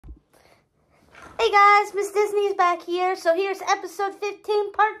Hey guys, Miss Disney's back here. So here's episode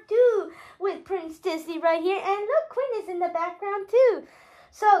 15, part 2 with Prince Disney right here. And look, Quinn is in the background too.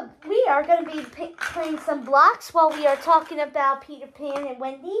 So we are going to be playing some blocks while we are talking about Peter Pan and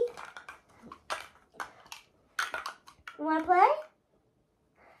Wendy. You want to play?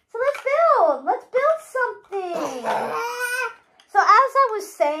 So let's build. Let's build something. So as I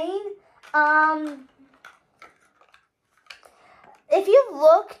was saying, if you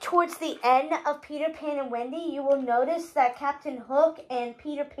look towards the end of Peter Pan and Wendy, you will notice that Captain Hook and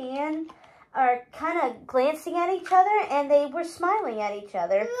Peter Pan are kind of glancing at each other, and they were smiling at each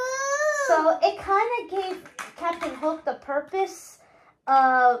other. So it kind of gave Captain Hook the purpose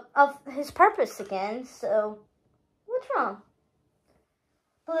of his purpose again. So what's wrong?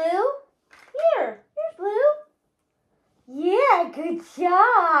 Blue? Here's Blue. Yeah, good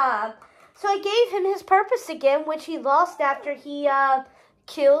job. So I gave him his purpose again, which he lost after he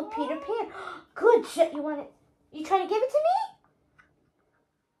killed Peter Pan. Good shit. You want it? You trying to give it to me?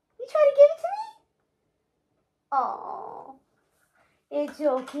 You trying to give it to me? Oh, it's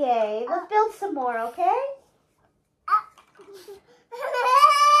okay. Let's build some more, okay?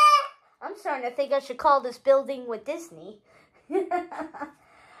 I'm starting to think I should call this building with Disney.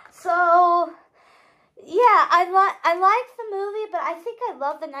 So. Yeah, I like the movie, but I think I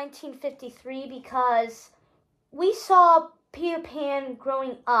love the 1953 because we saw Peter Pan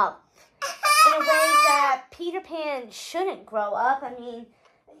growing up in a way that Peter Pan shouldn't grow up. I mean,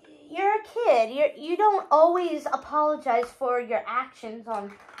 you're a kid. You don't always apologize for your actions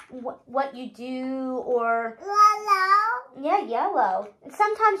on what you do or... Yellow. Yeah, yellow. And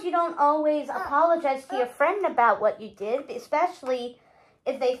sometimes you don't always apologize to your friend about what you did, especially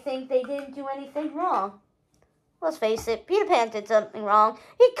if they think they didn't do anything wrong. Let's face it, Peter Pan did something wrong.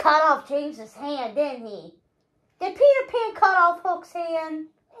 He cut off James's hand, didn't he? Did Peter Pan cut off Hook's hand?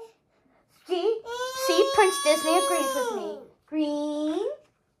 See, Prince Disney agrees with me. Green.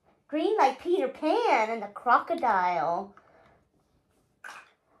 Green like Peter Pan and the crocodile.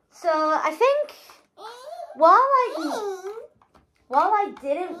 So I think while I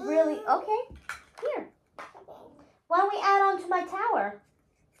didn't really... Okay, here. Why don't we add on to my tower?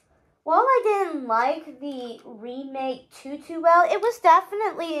 While I didn't like the remake too well, it was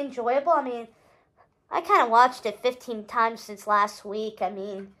definitely enjoyable. I mean, I kind of watched it 15 times since last week. I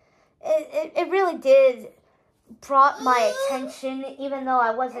mean, it really did brought my attention, even though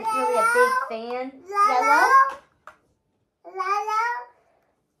I wasn't really a big fan. Yellow?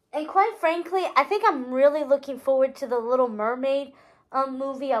 And quite frankly, I think I'm really looking forward to the Little Mermaid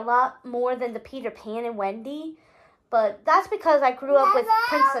movie a lot more than the Peter Pan and Wendy. But that's because I grew up with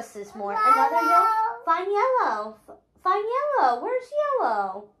princesses more. Another yellow? Find yellow. Find yellow. Where's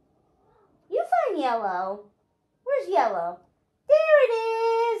yellow? You find yellow. Where's yellow? There it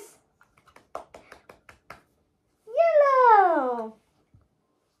is. Yellow.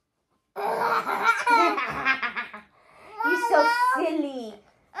 You're so silly.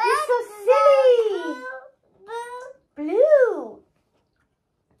 You're so silly. Blue.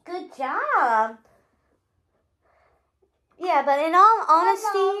 Good job. Yeah, but in all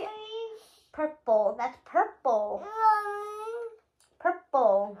honesty, purple. That's purple.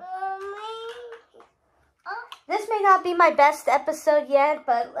 Purple. This may not be my best episode yet,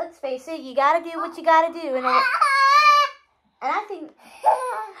 but let's face it, you gotta do what you gotta do. And I think...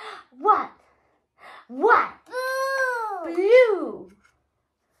 What? What? Blue.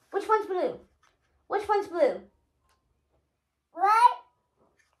 Which one's blue? Which one's blue? What?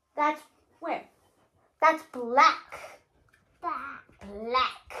 That's where? That's black.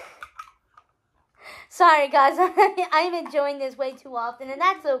 Black. Sorry, guys. I'm enjoying this way too often, and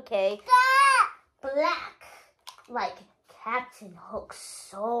that's okay. Black. Like Captain Hook's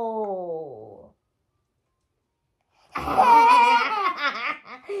soul.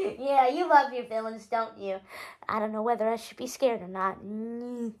 Yeah, you love your villains, don't you? I don't know whether I should be scared or not.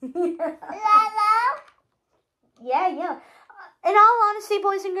 Yeah. In all honesty,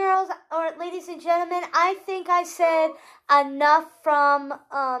 boys and girls, or ladies and gentlemen, I think I said enough from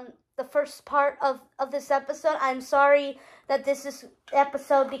the first part of this episode. I'm sorry that this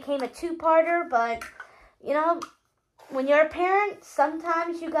episode became a two-parter, but, you know, when you're a parent,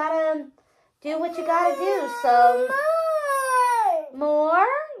 sometimes you gotta do what you gotta do, so... More?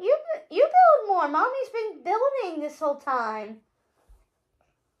 You build more. Mommy's been building this whole time.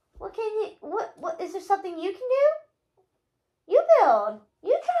 What is there something you can do? You build.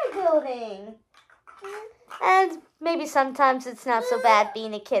 You try building. And maybe sometimes it's not so bad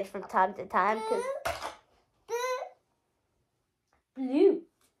being a kid from time to time. Blue.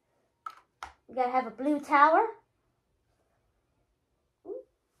 We gotta have a blue tower.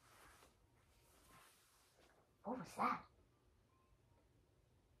 was that?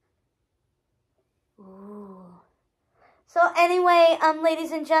 Ooh. So anyway,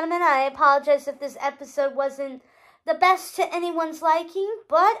 ladies and gentlemen, I apologize if this episode wasn't the best to anyone's liking,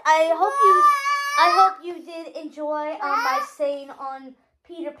 but I hope you did enjoy my saying on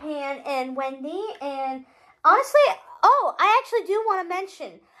Peter Pan and Wendy. And honestly, I actually do want to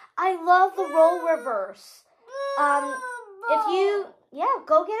mention, I love the role reverse.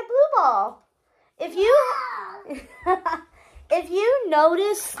 Go get a blue ball. If you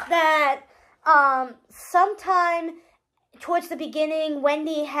notice that sometime towards the beginning,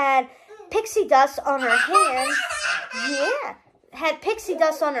 Wendy had pixie dust on her hands. Yeah, had pixie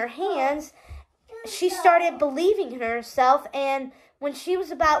dust on her hands. She started believing in herself, and when she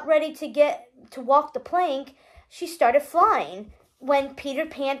was about ready to walk the plank, she started flying when Peter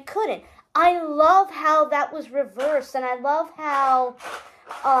Pan couldn't. I love how that was reversed, and I love how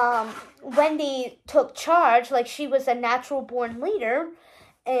Wendy took charge like she was a natural born leader.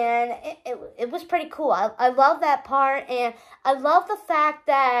 And it was pretty cool. I love that part, and I love the fact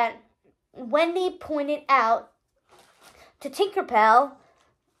that Wendy pointed out to Tinkerbell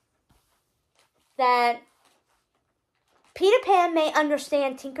that Peter Pan may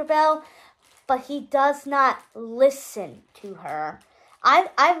understand Tinkerbell, but he does not listen to her.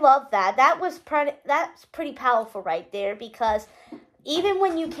 I love that. That's pretty powerful right there, because even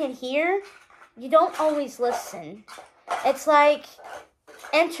when you can hear, you don't always listen. It's like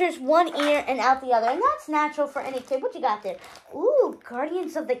enters one ear and out the other, and that's natural for any kid. What you got there? Ooh,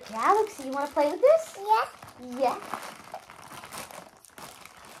 Guardians of the Galaxy. You want to play with this? Yeah. Yeah.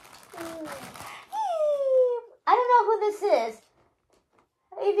 I don't know who this is.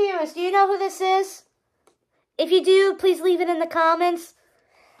 Hey viewers, do you know who this is? If you do, please leave it in the comments.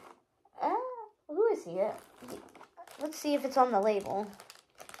 Who is he? Let's see if it's on the label.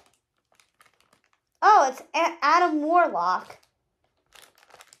 Oh, it's Adam Warlock.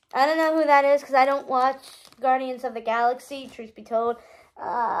 I don't know who that is because I don't watch Guardians of the Galaxy, truth be told.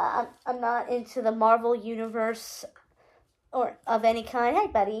 I'm not into the Marvel universe or of any kind. Hey,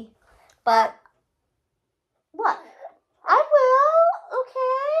 buddy. But, what? I will.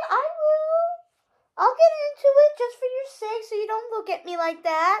 Okay, I will. I'll get into it just for your sake so you don't look at me like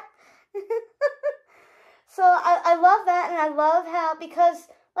that. So, I love that, and I love how, because,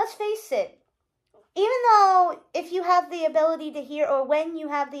 let's face it, even though if you have the ability to hear, or when you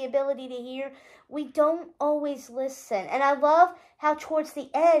have the ability to hear, we don't always listen. And I love how towards the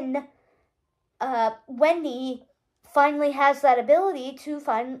end, Wendy finally has that ability to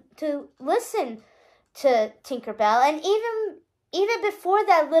listen to Tinkerbell. And even before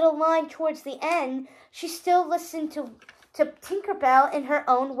that little line towards the end, she still listened to Tinkerbell in her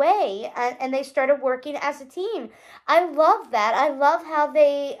own way. And they started working as a team. I love that. I love how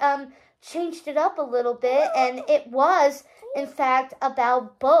they changed it up a little bit, and it was, in fact,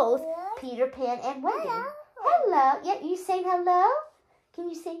 about both Peter Pan and Wendy. Hello. Yeah, you saying hello? Can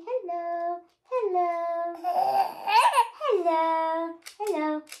you say hello? Hello. Hello.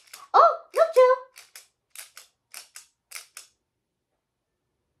 Hello. Oh, look, Joe.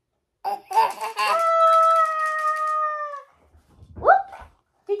 Whoop.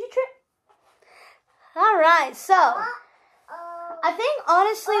 Did you trip? All right, so I think,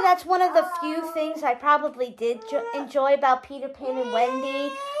 honestly, that's one of the few things I probably did enjoy about Peter Pan and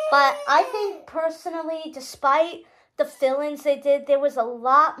Wendy. But I think, personally, despite the fill-ins they did, there was a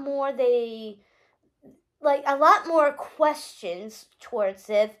lot more questions towards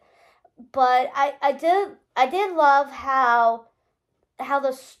it. But I did love how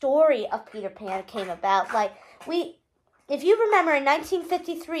the story of Peter Pan came about. Like, if you remember, in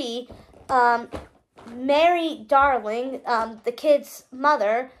 1953, Mary Darling, the kid's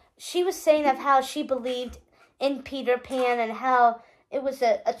mother, she was saying of how she believed in Peter Pan and how it was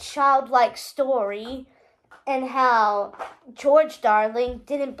a childlike story, and how George Darling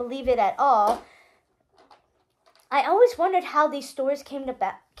didn't believe it at all. I always wondered how these stories came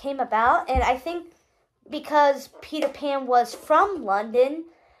about, and I think because Peter Pan was from London,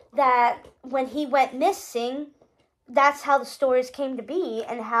 that when he went missing, that's how the stories came to be,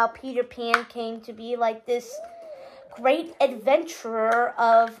 and how Peter Pan came to be like this great adventurer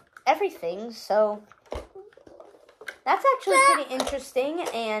of everything. So that's actually pretty interesting,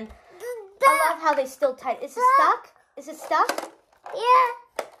 and I love how they still tight. Is it stuck? Is it stuck? Yeah.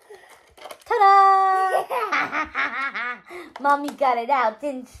 Ta-da! Mommy got it out,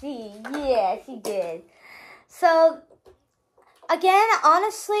 didn't she? Yeah, she did. So, again,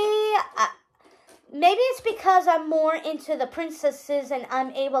 honestly, maybe it's because I'm more into the princesses and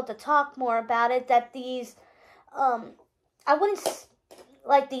I'm able to talk more about it that these,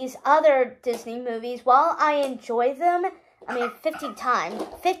 like these other Disney movies, while I enjoy them, I mean, 15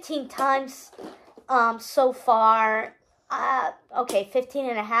 times so far. Okay, 15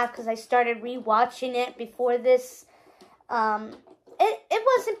 and a half, because I started rewatching it before this.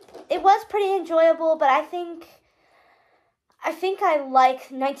 It was pretty enjoyable, but I think I like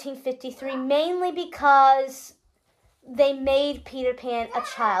 1953 mainly because they made Peter Pan a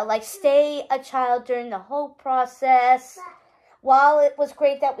child, like stay a child during the whole process. While it was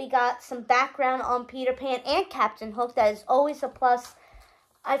great that we got some background on Peter Pan and Captain Hook, that is always a plus,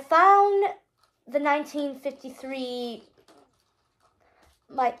 I found the 1953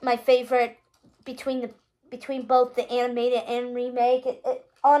 my favorite between both the animated and remake. It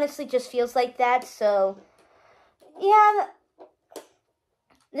honestly just feels like that. So yeah,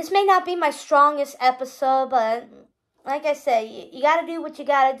 this may not be my strongest episode, but like I said, you gotta do what you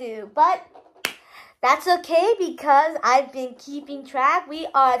gotta do. But that's okay, because I've been keeping track. We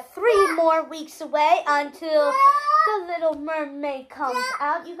are 3 more weeks away until The Little Mermaid comes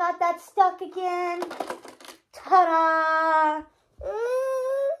out. You got that stuck again? Ta-da!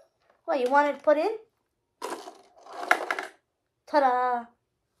 What, you wanted to put in? Ta-da!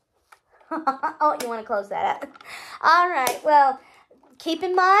 Oh, you want to close that up. All right, well, keep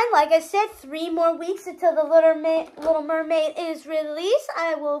in mind, like I said, 3 more weeks until The Little Mermaid is released.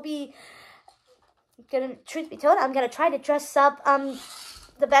 I will be... truth be told, I'm gonna try to dress up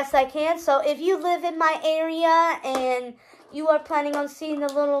the best I can. So if you live in my area and you are planning on seeing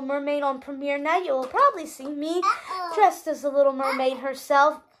The Little Mermaid on premiere night, you will probably see me dressed as the Little Mermaid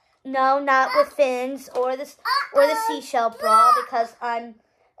herself. No, not with fins or the seashell bra, because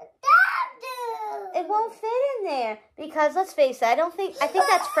it won't fit in there, because let's face it, I think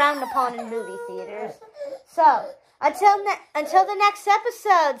that's frowned upon in movie theaters. So until the next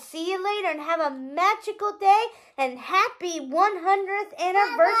episode, see you later and have a magical day and happy 100th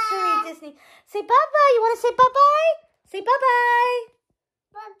anniversary, Disney. Say bye-bye. You want to say bye-bye? Say bye-bye.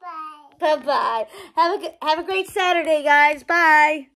 Bye-bye. Bye-bye. Have a great Saturday, guys. Bye.